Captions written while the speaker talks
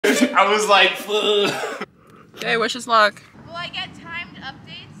I was like, fuck. Okay, wish us luck. Will I get timed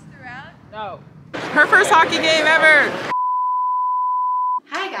updates throughout? No. Her first hockey game ever.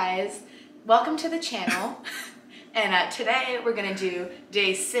 Hi guys, welcome to the channel. And today we're gonna do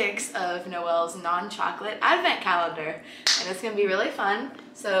day 6 of Noelle's non-chocolate advent calendar. And it's gonna be really fun.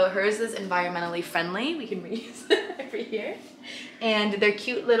 So hers is environmentally friendly. We can reuse it every year. And they're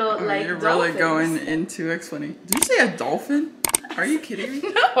cute little like You're dolphins. really going into explaining. Did you say a dolphin? Are you kidding me?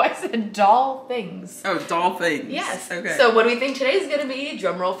 No, I said doll things. Oh, doll things. Yes. Okay. So what do we think today's gonna be?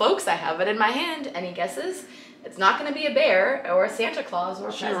 Drum roll, folks. I have it in my hand. Any guesses? It's not gonna be a bear or a Santa Claus or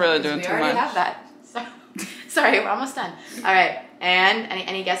a present. You're really doing too much. We already have that. So, sorry, we're almost done. All right. And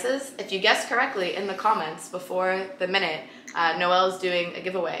any guesses? If you guess correctly in the comments before the minute, Noelle's doing a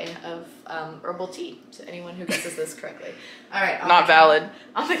giveaway of herbal tea to anyone who guesses this correctly. All right. Not valid.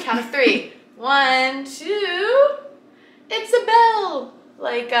 On the count of 3. 1, 2. It's a bell.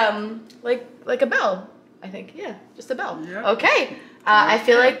 Like a bell. I think. Yeah, just a bell. Yep. Okay. I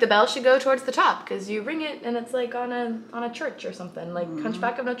feel like the bell should go towards the top because you ring it and it's like on a church or something, like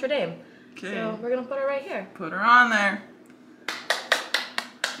Hunchback of Notre Dame. Okay. So we're gonna put her right here. Put her on there.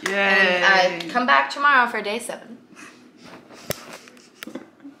 Yay. And come back tomorrow for day 7.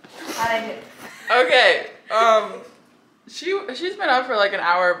 How'd I do? Okay. She's been up for like an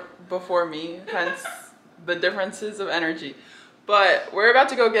hour before me, hence the differences of energy. But we're about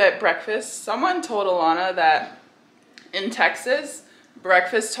to go get breakfast. Someone told Ilana that in Texas,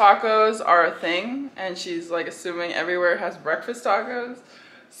 breakfast tacos are a thing, and she's like assuming everywhere has breakfast tacos.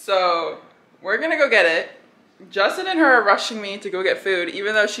 So we're gonna go get it. Justin and her are rushing me to go get food,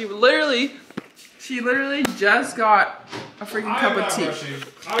 even though she literally just got a freaking cup of tea.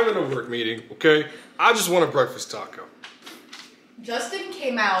 I'm in a work meeting, okay? I just want a breakfast taco. Justin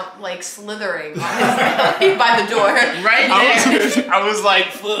came out like slithering on his belly by the door. Right there. I was like,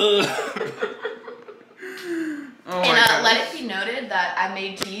 fuck. Oh my And God. let it be noted that I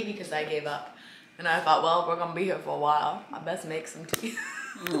made tea because I gave up. And I thought, well, we're gonna be here for a while. I best make some tea.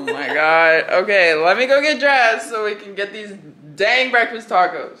 Oh my God. Okay, let me go get dressed so we can get these dang breakfast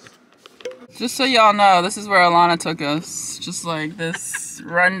tacos. Just so y'all know, this is where Ilana took us. Just like this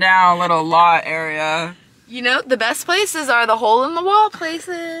rundown little lot area. You know, the best places are the hole in the wall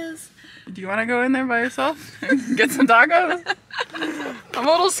places. Do you want to go in there by yourself and get some tacos? I'm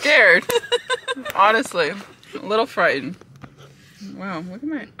a little scared. Honestly, a little frightened. Wow, look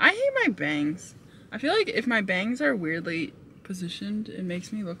at I hate my bangs. I feel like if my bangs are weirdly positioned, it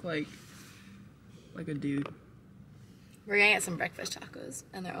makes me look like a dude. We're gonna get some breakfast tacos,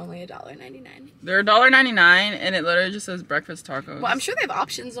 and they're only $1.99. They're $1.99, and it literally just says breakfast tacos. Well, I'm sure they have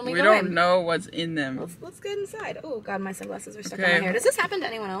options when we go in. We don't know what's in them. Let's get inside. Oh God, my sunglasses are stuck on Okay. my hair. Does this happen to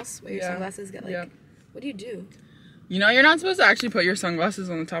anyone else? Where your Yeah. sunglasses get like? Yep. What do you do? You know, you're not supposed to actually put your sunglasses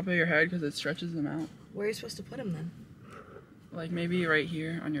on the top of your head because it stretches them out. Where are you supposed to put them then? Like maybe right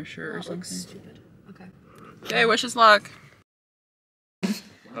here on your shirt or That looks something. stupid. Okay. Okay, wish us luck.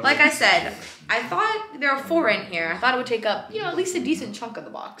 Like I said, I thought there are 4 in here. I thought it would take up, at least a decent chunk of the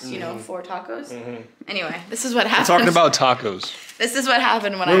box. 4 tacos. Anyway, this is what happened. Talking about tacos. This is what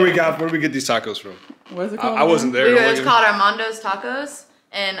happened when Where do we get these tacos from? What's it called? I wasn't there. It's called Armando's Tacos,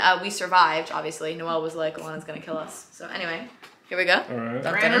 and we survived. Obviously, Noelle was like, "Alana's gonna kill us." So anyway, here we go. All right.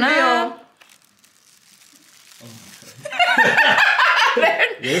 Grand reveal.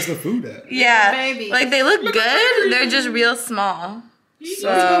 Where's the food at? Yeah, Baby. like they look good. They're just real small. So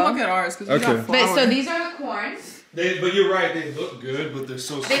let's go look at ours because we Okay. got flour. But so these are the corns. But you're right. They look good, but they're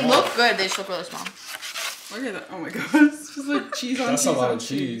so small. They look good. They just look really small. Look at that! Oh my God! It's just like cheese on That's cheese a lot on of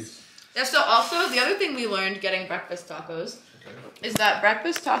cheese. Yeah. So also the other thing we learned getting breakfast tacos is that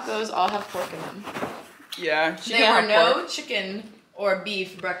breakfast tacos all have pork in them. Yeah, There were no chicken or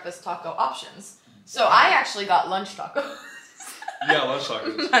beef breakfast taco options. So I actually got lunch tacos. Yeah, lunch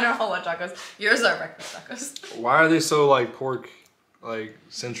tacos. Mine are all lunch tacos. Yours are breakfast tacos. Why are they so like pork,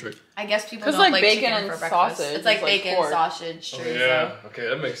 centric? I guess people 'Cause, don't like, like bacon chicken and for breakfast. sausage It's like is, like, bacon, pork. sausage, Oh, chorizo. yeah. Okay,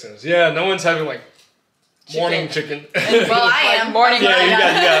 that makes sense. Yeah, no one's having like morning chicken. Well, I am. morning. Yeah, you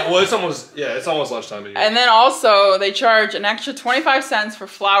got, yeah. Well, it's almost lunchtime. Here. And then also they charge an extra 25 cents for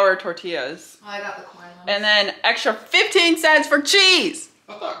flour tortillas, Oh, I got the corn ones. and then extra 15 cents for cheese.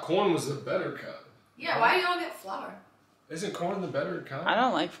 I thought corn was the better cut. Yeah, why do you all get flour? Isn't corn the better kind? I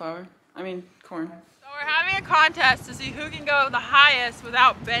don't like flour. I mean corn. So we're having a contest to see who can go the highest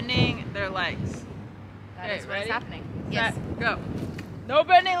without bending their legs. That Okay, is what's ready? happening. Yes. Go. No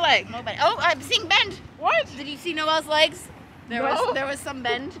bending legs. Nobody. Oh, I'm seeing bend. What? Did you see Noelle's legs? There was some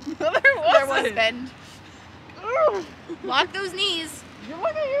bend. No, there There was wasn't. bend. Ugh. Lock those knees.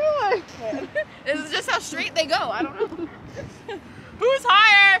 Look at your legs. This is just how straight they go. I don't know. Who's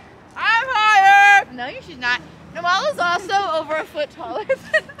higher? she's not. Nowell is also over a foot taller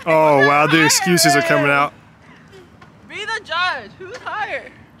than Oh wow, the excuses are coming out. Be the judge. Who's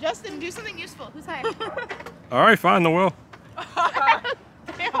higher? Justin, do something useful. Who's higher? All right, fine, Nowell.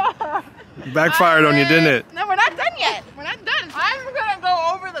 Backfired on you, didn't it? No, we're not done yet. We're not done. I'm gonna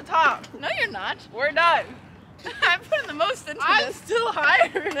go over the top. No, you're not. We're done. I'm putting the most into I'm this. still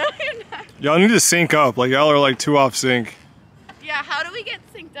higher. No, you're not. Y'all need to sync up. Like y'all are like too off sync. Yeah, how do we get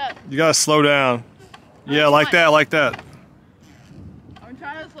synced up? You gotta slow down. Yeah, like that, like that. I'm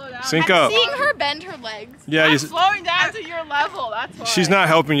trying to slow down. Sync I'm up. seeing her bend her legs. Yeah, I'm you, slowing down to your level. That's why. she's not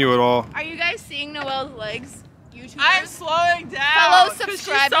helping you at all. Are you guys seeing Nowell's legs? YouTubers? I'm slowing down. Fellow 'cause she's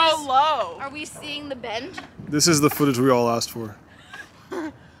subscribers. so low. Are we seeing the bend? This is the footage we all asked for.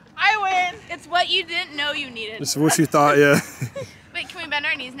 I win. It's what you didn't know you needed. This is what you thought, yeah. Wait, can we bend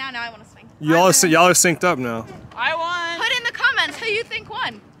our knees now? Now I want to swing. Y'all are synced up now. I won. Put in the comments who you think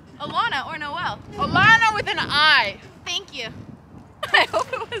won. Ilana or Nowell. Ilana with an I. Thank you. I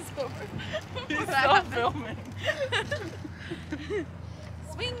hope it was over. He's still filming.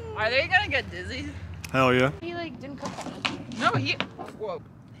 Swing. Are they gonna get dizzy? Hell yeah. He like didn't cook that much. No,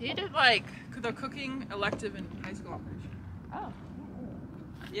 he did like the cooking elective in high school. I'm pretty sure. Oh.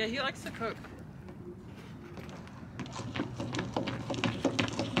 Yeah, he likes to cook.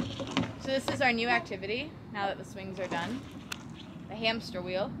 So this is our new activity now that the swings are done. The hamster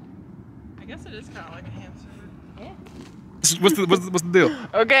wheel. I guess it is kind of like a hamster. Yeah. What's the deal?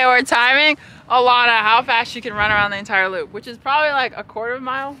 Okay, we're timing Ilana how fast she can run around the entire loop, which is probably like a quarter of a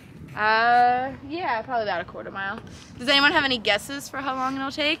mile. Yeah, probably about a quarter mile. Does anyone have any guesses for how long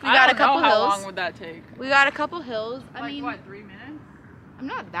it'll take? We I got don't a couple know how hills. long would that take? We got a couple hills. I Like mean, what, 3 minutes? I'm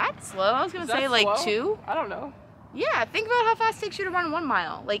not that slow. I was gonna Is that say like slow? 2. I don't know. Yeah, think about how fast it takes you to run 1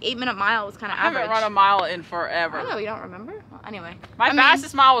 mile. Like 8-minute mile was kind of I average. haven't run a mile in forever. I know you don't remember. Well, anyway, My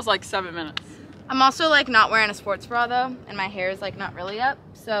fastest mile was like 7 minutes. I'm also like not wearing a sports bra though, and my hair is like not really up.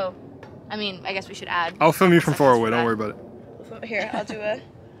 So, I mean, I guess we should add. I'll film you from far away, don't worry about it. Here, I'll do a.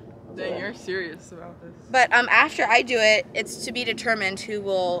 Dang, you're serious about this. But after I do it, it's to be determined who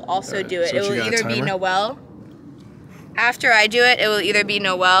will also Alright, do it. so It you will got a either be timer? Nowell. After I do it, it will either be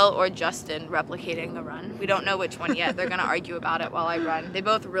Nowell or Justin replicating the run. We don't know which one yet. They're gonna argue about it while I run. They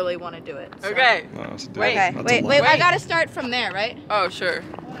both really want to do it. So. Okay. No, that's a Wait, Okay. that's a Wait. lot. I gotta start from there, right? Oh, sure.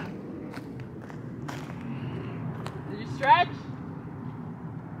 Did you stretch?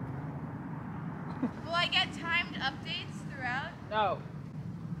 Will I get timed updates throughout? No.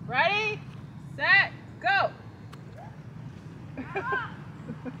 Ready, set, go.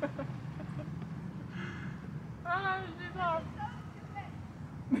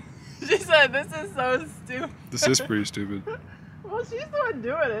 She said, "This is so stupid." This is pretty stupid. Well, she's the one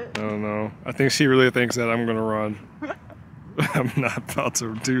doing it. I don't know. I think she really thinks that I'm gonna run. I'm not about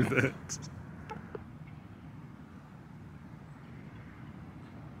to do that.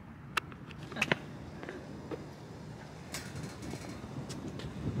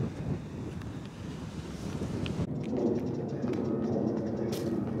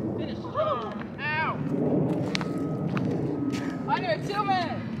 Finish strong. Ow. Under 2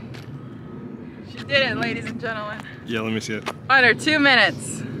 minutes. She did it, ladies and gentlemen. Yeah, let me see it. Under 2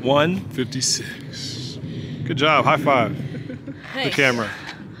 minutes. 1:56. Good job. High five. The camera.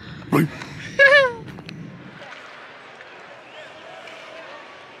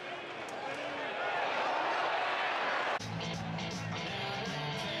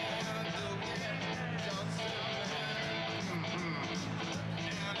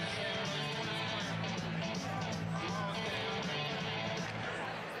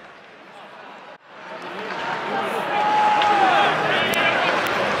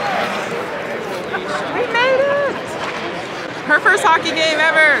 We made it! Her first hockey game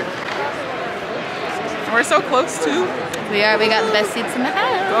ever. We're so close too. We are. We got the best seats in the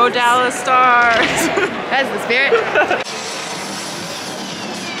house. Go Dallas Stars! That's the spirit.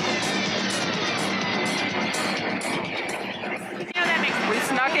 We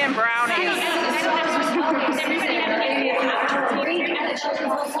snuck in brownies.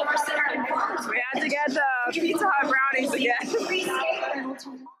 We had to get the Pizza Hut brownies again.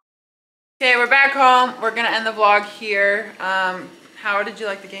 Okay, we're back home. We're gonna end the vlog here. How did you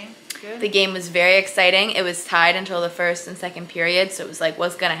like the game? Good? The game was very exciting. It was tied until the first and second period, so it was like,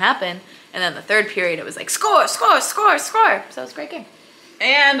 what's gonna happen? And then the third period, it was like, score, score, score, score. So it was a great game.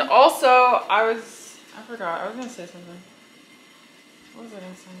 And also, I forgot, I was gonna say something. What was I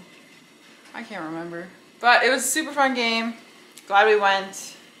gonna say? I can't remember. But it was a super fun game. Glad we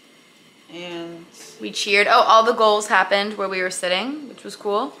went. And We cheered. Oh, all the goals happened where we were sitting, which was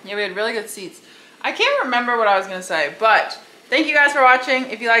cool. yeah, we had really good seats. I can't remember what I was gonna say, but Thank you guys for watching.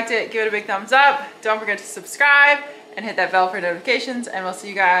 If you liked it, give it a big thumbs up. Don't forget to subscribe and hit that bell for notifications. And we'll see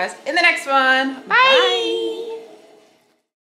you guys in the next one. Bye.